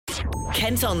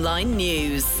Kent Online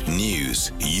News.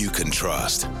 News you can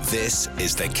trust. This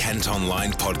is the Kent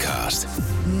Online Podcast.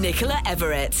 Nicola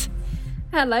Everett.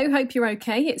 Hello, hope you're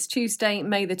okay. It's Tuesday,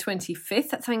 May the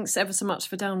 25th. Thanks ever so much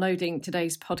for downloading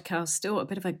today's podcast. Still a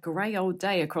bit of a grey old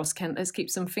day across Kent. Let's keep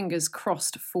some fingers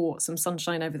crossed for some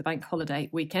sunshine over the bank holiday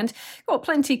weekend. Got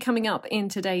plenty coming up in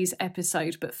today's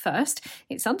episode, but first,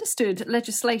 it's understood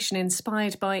legislation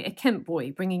inspired by a Kent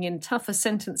boy bringing in tougher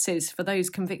sentences for those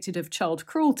convicted of child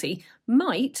cruelty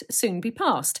might soon be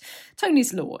passed.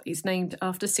 Tony's Law is named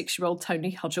after 6-year-old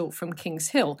Tony Hudgell from Kings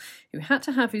Hill, who had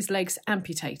to have his legs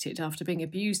amputated after being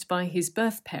abused by his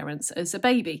birth parents as a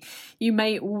baby. You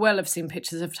may well have seen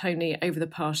pictures of Tony over the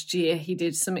past year. He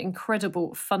did some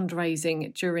incredible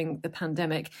fundraising during the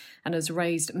pandemic and has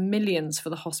raised millions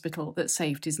for the hospital that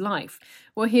saved his life.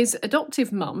 Well, his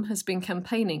adoptive mum has been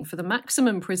campaigning for the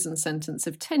maximum prison sentence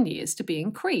of 10 years to be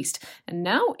increased, and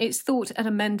now it's thought an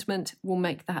amendment will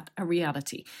make that a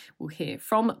reality. We'll hear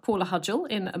from Paula Hudgell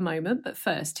in a moment, but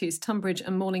first here's Tonbridge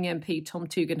and Morning MP Tom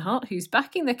Tugendhat, who's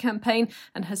backing the campaign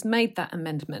and has made that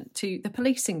amendment to the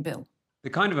policing bill. The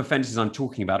kind of offences I'm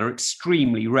talking about are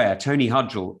extremely rare. Tony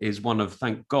Hudgell is one of,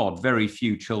 thank God, very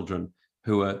few children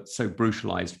who are so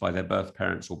brutalised by their birth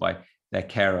parents or by their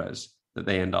carers that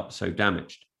they end up so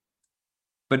damaged.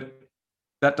 But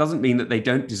that doesn't mean that they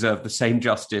don't deserve the same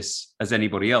justice as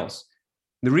anybody else.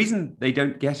 The reason they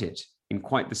don't get it in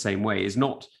quite the same way is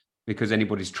not because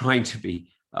anybody's trying to be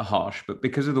harsh, but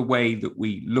because of the way that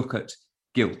we look at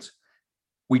guilt.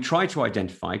 We try to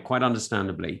identify, quite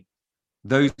understandably,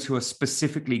 those who are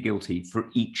specifically guilty for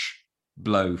each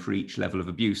blow, for each level of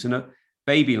abuse. And a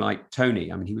baby like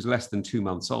Tony, he was less than 2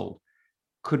 months old,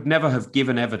 could never have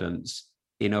given evidence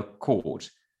in a court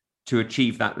to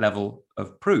achieve that level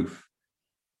of proof.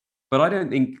 But I don't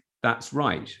think that's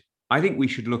right. I think we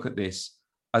should look at this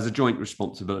as a joint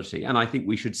responsibility. And I think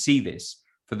we should see this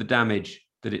for the damage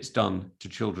that it's done to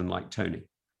children like Tony.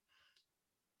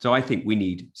 So I think we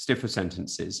need stiffer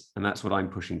sentences, and that's what I'm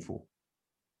pushing for.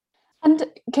 And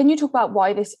can you talk about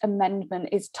why this amendment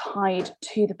is tied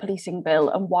to the policing bill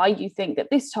and why you think that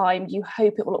this time you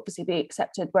hope it will obviously be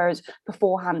accepted, whereas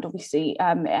beforehand, obviously,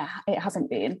 it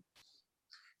hasn't been?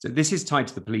 So this is tied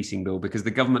to the policing bill because the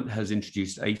government has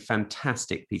introduced a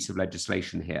fantastic piece of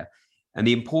legislation here. And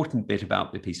the important bit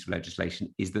about the piece of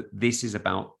legislation is that this is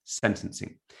about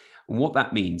sentencing. And what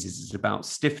that means is it's about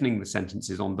stiffening the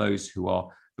sentences on those who are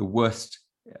the worst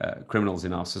criminals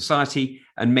in our society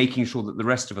and making sure that the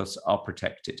rest of us are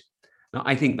protected. Now,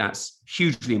 I think that's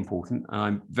hugely important, and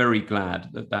I'm very glad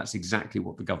that that's exactly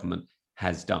what the government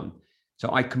has done. So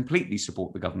I completely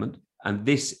support the government, and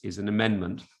this is an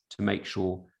amendment to make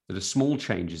sure that a small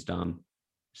change is done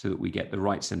so that we get the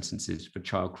right sentences for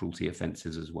child cruelty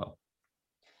offences as well.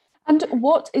 And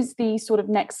what is the sort of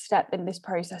next step in this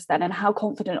process then? And how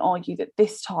confident are you that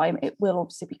this time it will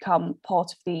obviously become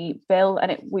part of the bill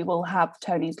and we will have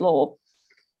Tony's Law?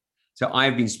 So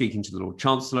I've been speaking to the Lord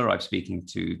Chancellor, I've been speaking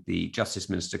to the Justice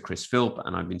Minister, Chris Philp,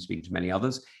 and I've been speaking to many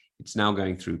others. It's now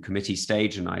going through committee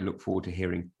stage, and I look forward to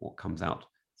hearing what comes out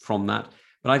from that.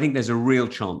 But I think there's a real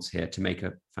chance here to make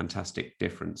a fantastic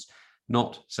difference.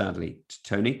 Not, sadly, to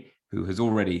Tony, who has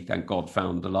already, thank God,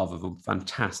 found the love of a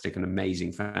fantastic and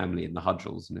amazing family in the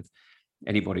Hudgells. And if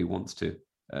anybody wants to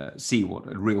see what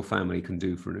a real family can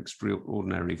do for an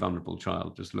extraordinarily vulnerable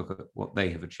child, just look at what they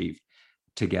have achieved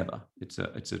together. It's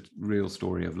a real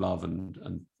story of love and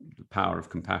the power of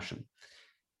compassion.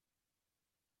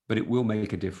 But it will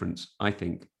make a difference, I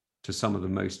think, to some of the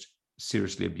most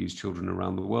seriously abused children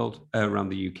around the world, around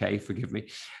the UK, forgive me,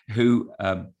 who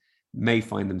may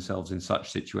find themselves in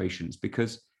such situations,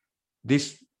 because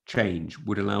this change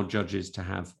would allow judges to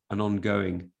have an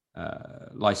ongoing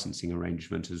licensing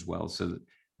arrangement as well, so that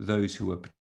those who are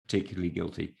particularly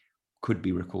guilty could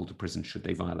be recalled to prison should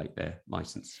they violate their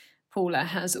licence. Paula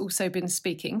has also been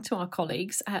speaking to our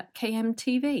colleagues at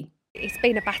KMTV. It's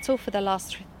been a battle for the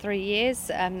last 3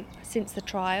 years since the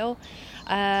trial.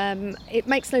 It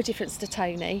makes no difference to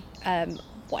Tony,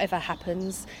 whatever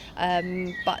happens,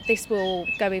 but this will,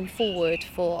 going forward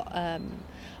for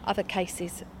other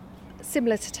cases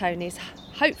similar to Tony's,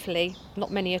 hopefully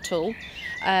not many at all,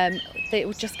 it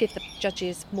will just give the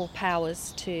judges more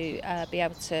powers to be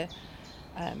able to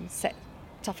set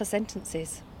tougher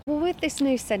sentences. Well, with this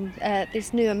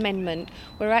new amendment,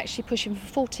 we're actually pushing for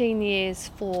 14 years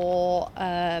for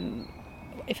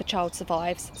if a child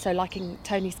survives. So like in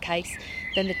Tony's case,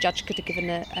 then the judge could have given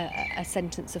a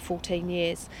sentence of 14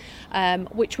 years,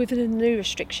 which with the new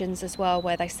restrictions as well,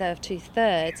 where they serve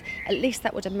 2/3, at least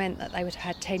that would have meant that they would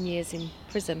have had 10 years in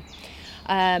prison.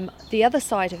 The other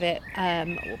side of it,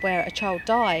 where a child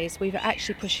dies, we're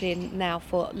actually pushing now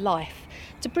for life.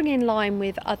 to bring in line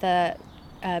with other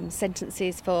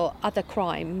sentences for other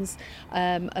crimes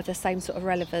of the same sort of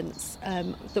relevance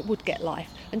that would get life.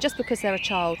 And just because they're a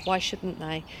child, why shouldn't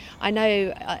they? I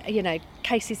know,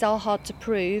 cases are hard to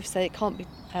prove, so it can't be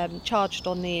charged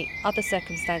on the other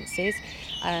circumstances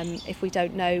if we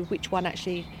don't know which one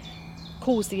actually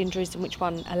caused the injuries and which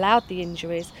one allowed the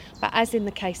injuries. But as in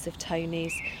the case of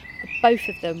Tony's, both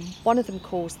of them, one of them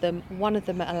caused them, one of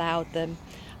them allowed them,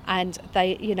 and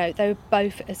they were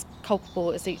both as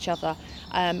culpable as each other,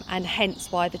 and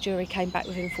hence why the jury came back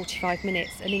within 45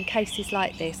 minutes. And in cases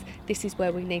like this is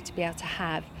where we need to be able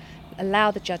to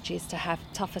allow the judges to have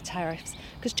tougher tariffs,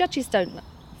 because judges don't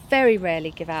very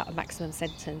rarely give out a maximum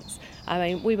sentence. I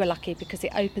mean, we were lucky because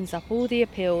it opens up all the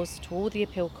appeals to all the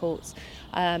appeal courts,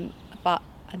 and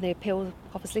the appeal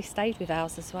obviously stayed with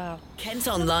ours as well. Kent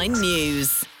Online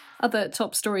News. Other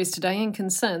top stories today and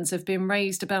concerns have been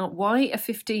raised about why a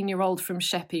 15-year-old from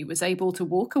Sheppey was able to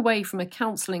walk away from a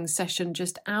counselling session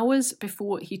just hours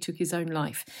before he took his own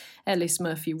life. Ellis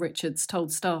Murphy-Richards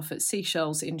told staff at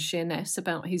Seashells in Sheerness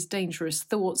about his dangerous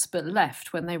thoughts but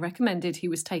left when they recommended he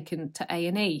was taken to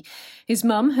A&E. His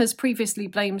mum has previously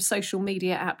blamed social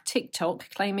media app TikTok,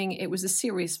 claiming it was a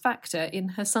serious factor in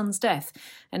her son's death.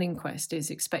 An inquest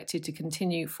is expected to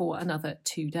continue for another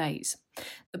 2 days.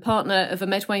 The partner of a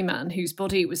Medway man whose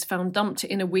body was found dumped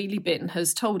in a wheelie bin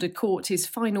has told a court his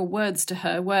final words to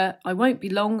her were, "I won't be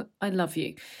long, I love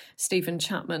you." Stephen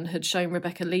Chapman had shown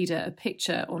Rebecca Leader a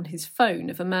picture on his phone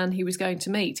of a man he was going to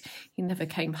meet. He never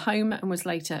came home and was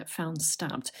later found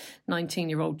stabbed.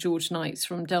 19-year-old George Knights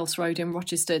from Dels Road in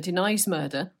Rochester denies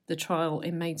murder. The trial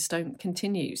in Maidstone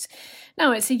continues.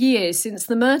 Now, it's a year since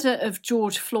the murder of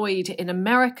George Floyd in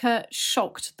America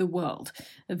shocked the world.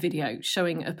 A video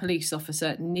showing a police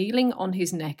officer kneeling on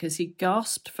his neck as he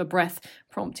gasped for breath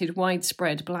prompted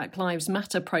widespread Black Lives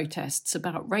Matter protests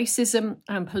about racism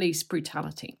and police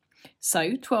brutality.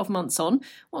 So, 12 months on,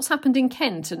 what's happened in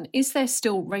Kent, and is there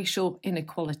still racial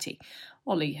inequality?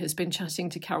 Ollie has been chatting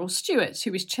to Carol Stewart,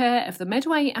 who is chair of the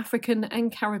Medway African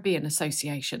and Caribbean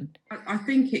Association. I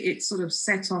think it sort of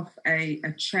set off a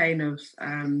chain of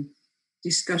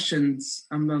discussions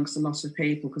amongst a lot of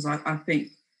people, because I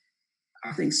think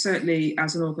certainly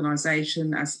as an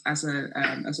organisation, as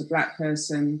a Black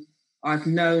person, I've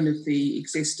known of the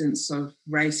existence of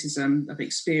racism. I've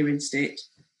experienced it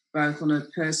both on a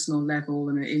personal level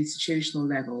and an institutional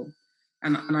level,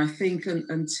 and I think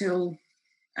until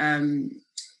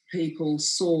people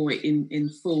saw it in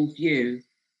full view,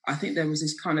 I think there was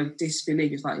this kind of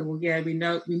disbelief. It's like, well, yeah, we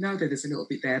know that there's a little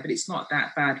bit there, but it's not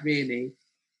that bad really.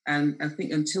 And I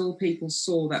think until people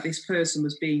saw that this person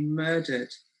was being murdered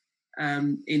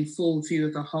in full view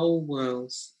of the whole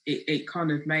world, it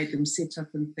kind of made them sit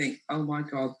up and think, oh my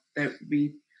God,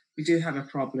 we do have a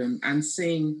problem. And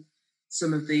seeing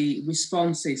some of the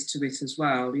responses to it as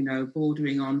well,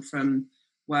 bordering on from,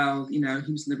 well, he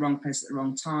was in the wrong place at the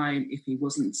wrong time. If he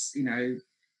wasn't,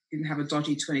 didn't have a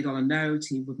dodgy $20 note,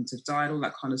 he wouldn't have died, all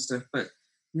that kind of stuff. But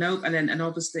no, and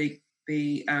obviously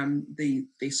the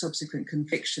subsequent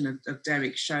conviction of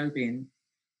Derek Chauvin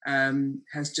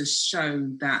has just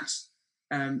shown that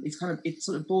it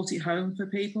sort of brought it home for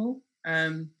people,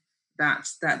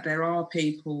 that there are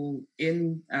people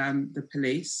in the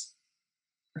police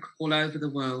all over the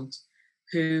world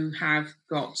who have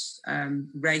got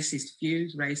racist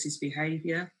views, racist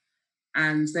behaviour,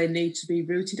 and they need to be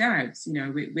rooted out.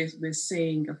 We're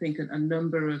seeing, I think, a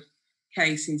number of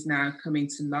cases now coming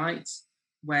to light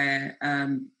where,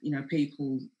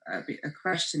 people are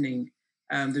questioning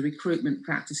the recruitment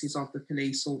practices of the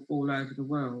police all over the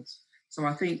world. So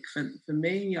I think for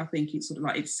me, I think it's sort of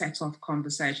like it set off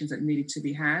conversations that needed to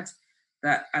be had,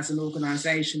 that as an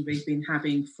organisation we've been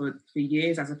having for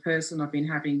years. As a person, I've been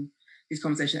having this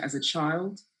conversation as a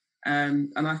child.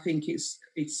 And I think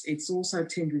it's also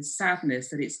tinged with sadness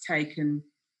that it's taken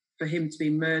for him to be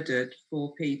murdered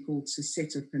for people to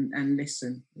sit up and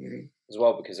listen, really. As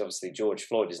well, because obviously George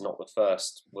Floyd was not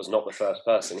the first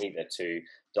person either to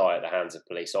die at the hands of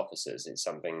police officers. It's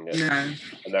something that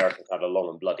Americans have a long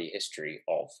and bloody history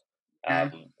of.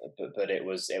 But it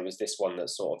was this one that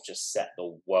sort of just set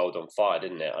the world on fire,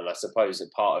 didn't it? And I suppose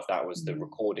that part of that was the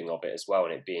recording of it as well,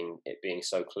 and it being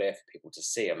so clear for people to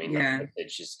see. I mean, that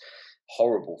footage is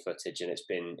horrible footage, and it's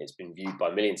been viewed by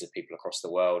millions of people across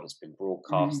the world. It's been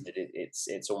broadcasted.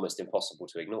 It's almost impossible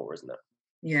to ignore, isn't it?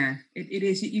 Yeah, it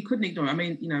is. You couldn't ignore it. I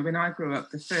mean, when I grew up,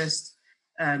 the first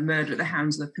murder at the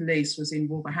hands of the police was in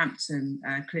Wolverhampton,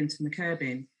 Clinton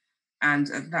McKerbin. And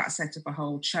that set up a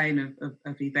whole chain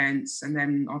of events. And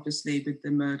then obviously with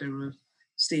the murder of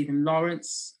Stephen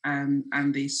Lawrence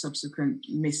and the subsequent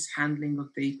mishandling of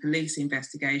the police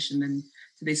investigation. And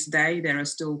to this day, there are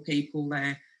still people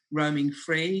there roaming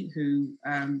free who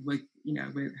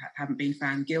haven't been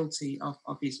found guilty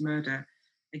of his murder.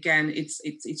 Again,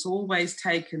 it's always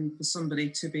taken for somebody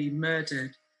to be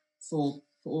murdered for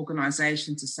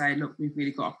organisation to say, look, we've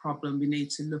really got a problem. We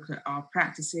need to look at our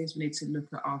practices. We need to look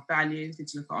at our values. We need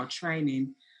to look at our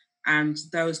training. And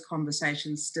those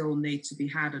conversations still need to be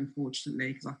had,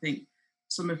 unfortunately, because I think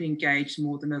some have engaged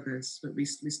more than others, but we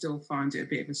still find it a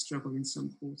bit of a struggle in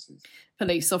some quarters.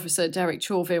 Police officer Derek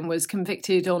Chauvin was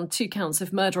convicted on 2 counts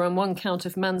of murder and 1 count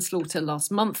of manslaughter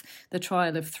last month. The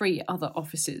trial of 3 other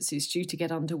officers is due to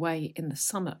get underway in the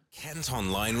summer. Kent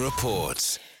Online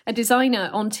reports. A designer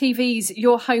on TV's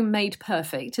Your Home Made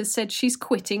Perfect has said she's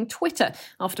quitting Twitter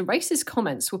after racist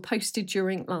comments were posted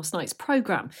during last night's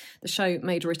programme. The show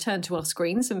made a return to our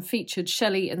screens and featured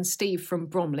Shelley and Steve from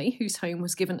Bromley, whose home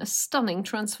was given a stunning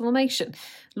transformation.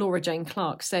 Laura Jane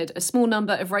Clark said a small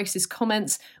number of racist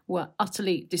comments were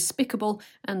utterly despicable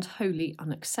and wholly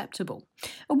unacceptable.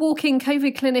 A walk-in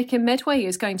COVID clinic in Medway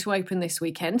is going to open this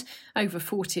weekend. Over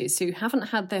 40s who haven't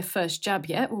had their first jab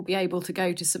yet will be able to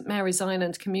go to St Mary's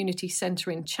Island Community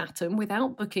Centre in Chatham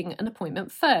without booking an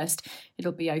appointment first.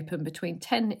 It'll be open between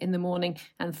 10 in the morning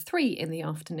and 3 in the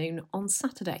afternoon on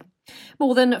Saturday.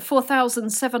 More than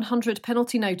 4,700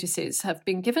 penalty notices have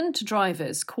been given to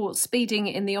drivers caught speeding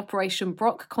in the Operation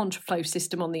Brock contraflow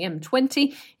system on the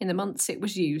M20 in the months it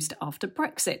was used after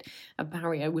Brexit. A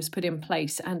barrier was put in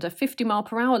place and a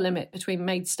 50-mile-per-hour limit between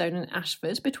Maidstone and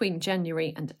Ashford between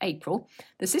January and April.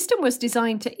 The system was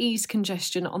designed to ease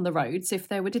congestion on the roads if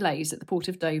there were delays at the Port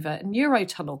of Dover and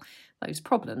Eurotunnel. Those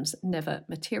problems never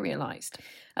materialised.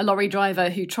 A lorry driver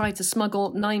who tried to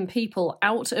smuggle 9 people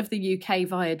out of the UK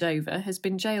via Dover has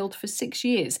been jailed for 6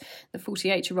 years. The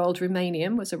 48-year-old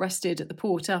Romanian was arrested at the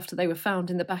port after they were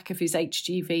found in the back of his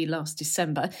HGV last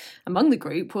December. Among the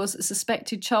group was a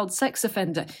suspected child sex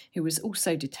offender who was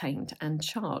also detained and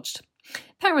charged.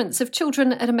 Parents of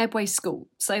children at a Medway school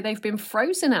say they've been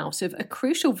frozen out of a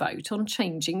crucial vote on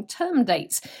changing term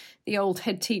dates. The old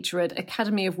head teacher at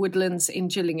Academy of Woodlands in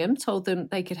Gillingham told them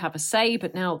they could have a say,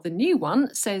 but now the new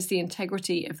one says the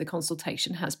integrity of the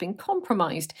consultation has been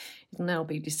compromised. It'll now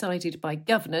be decided by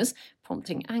governors,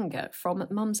 prompting anger from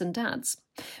mums and dads.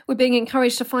 We're being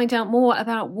encouraged to find out more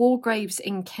about war graves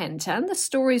in Kent and the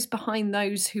stories behind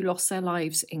those who lost their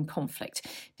lives in conflict.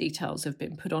 Details have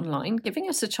been put online, giving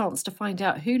us a chance to find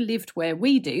out who lived where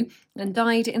we do and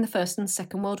died in the First and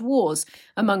Second World Wars.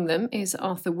 Among them is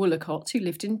Arthur Woolacott, who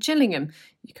lived in Gillingham.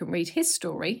 You can read his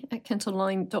story at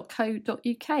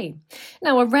kentonline.co.uk.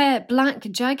 Now, a rare black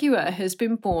jaguar has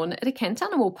been born at a Kent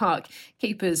animal park.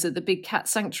 Keepers at the Big Cat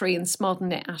Sanctuary in Smarden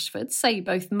near Ashford say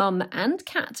both mum and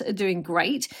cat are doing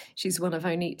great. She's one of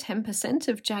only 10%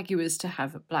 of jaguars to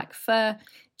have black fur.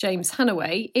 James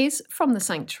Hanaway is from the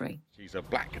sanctuary. She's a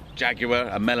black jaguar,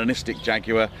 a melanistic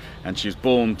jaguar, and she was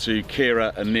born to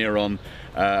Kira and Neron,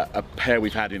 a pair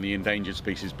we've had in the endangered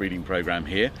species breeding programme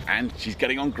here. And she's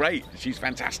getting on great. She's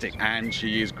fantastic. And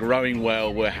she is growing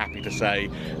well, we're happy to say,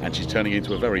 and she's turning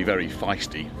into a very, very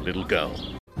feisty little girl.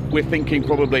 We're thinking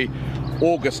probably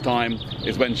August time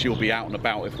is when she'll be out and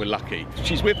about if we're lucky.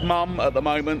 She's with mum at the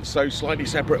moment, so slightly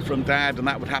separate from dad, and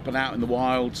that would happen out in the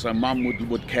wild, so mum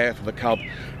would care for the cub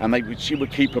and she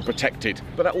would keep her protected.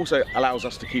 But that also allows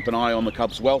us to keep an eye on the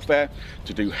cub's welfare,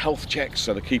 to do health checks,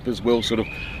 so the keepers will sort of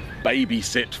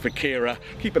babysit for Kira,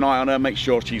 keep an eye on her, make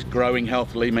sure she's growing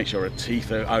healthily, make sure her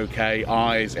teeth are okay,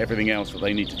 eyes, everything else that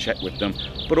they need to check with them.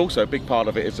 But also a big part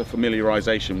of it is a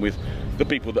familiarisation with the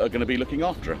people that are going to be looking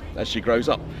after her as she grows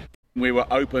up. We were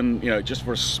open, just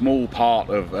for a small part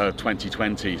of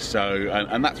 2020. So,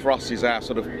 and that for us is our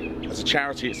sort of, as a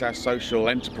charity, it's our social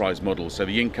enterprise model. So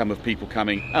the income of people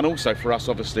coming, and also for us,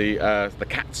 obviously, the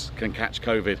cats can catch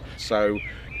COVID. So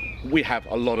we have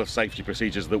a lot of safety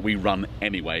procedures that we run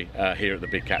anyway here at the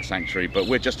Big Cat Sanctuary, but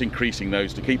we're just increasing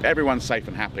those to keep everyone safe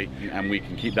and happy, and we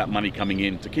can keep that money coming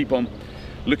in to keep on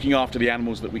looking after the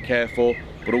animals that we care for,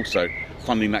 but also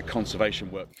funding that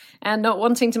conservation work. And not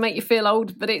wanting to make you feel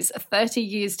old, but it's 30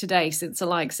 years today since the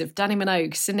likes of Danny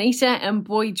Minogue, Sunita and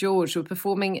Boy George were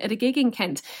performing at a gig in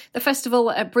Kent. The festival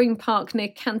at Breen Park near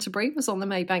Canterbury was on the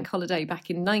Maybank holiday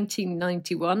back in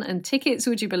 1991, and tickets,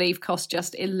 would you believe, cost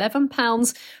just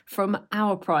 £11 from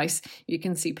our price. You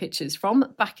can see pictures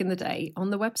from back in the day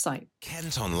on the website.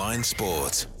 Kent Online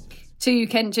Sport. Two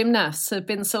Kent gymnasts have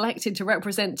been selected to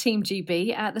represent Team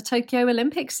GB at the Tokyo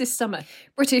Olympics this summer.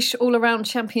 British all-around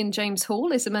champion James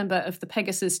Hall is a member of the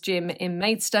Pegasus Gym in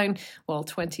Maidstone, while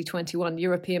 2021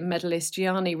 European medalist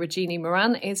Gianni Regini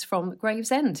Moran is from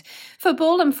Gravesend.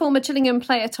 Football and former Gillingham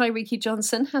player Tyreek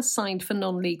Johnson has signed for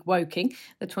non-league Woking.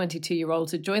 The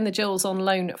 22-year-old had joined the Gills on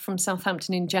loan from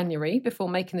Southampton in January before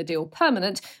making the deal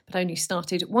permanent, but only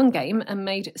started one game and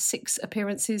made 6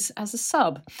 appearances as a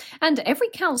sub. And every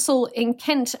council in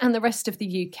Kent and the rest of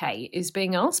the UK is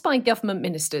being asked by government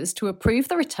ministers to approve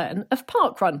the return of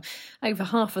parkrun. Over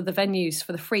half of the venues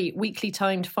for the free weekly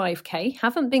timed 5K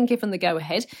haven't been given the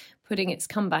go-ahead, putting its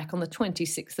comeback on the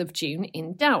 26th of June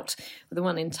in doubt. The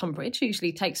one in Tonbridge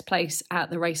usually takes place at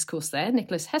the racecourse there.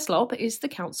 Nicholas Heslop is the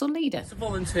council leader. It's the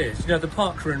volunteers. The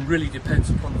parkrun really depends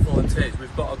upon the volunteers.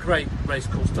 We've got a great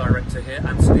racecourse director here,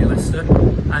 Anthony Lester,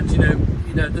 and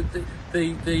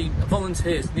the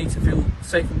volunteers need to feel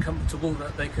safe and comfortable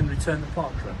that they can return the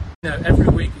parkrun. Every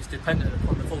week is dependent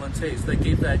upon the volunteers. They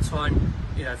give their time,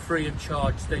 free of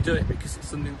charge. They do it because it's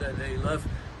something that they love.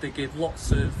 They give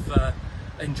lots of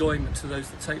enjoyment to those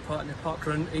that take part in the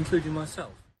parkrun, including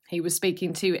myself. He was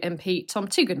speaking to MP Tom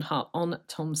Tugendhat on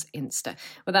Tom's Insta.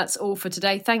 Well, that's all for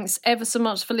today. Thanks ever so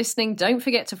much for listening. Don't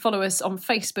forget to follow us on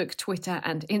Facebook, Twitter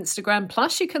and Instagram.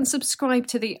 Plus, you can subscribe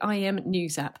to the IM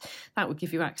News app. That will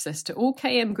give you access to all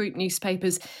KM Group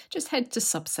newspapers. Just head to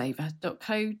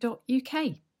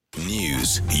subsaver.co.uk.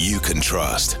 News you can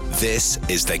trust. This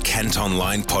is the Kent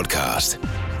Online Podcast.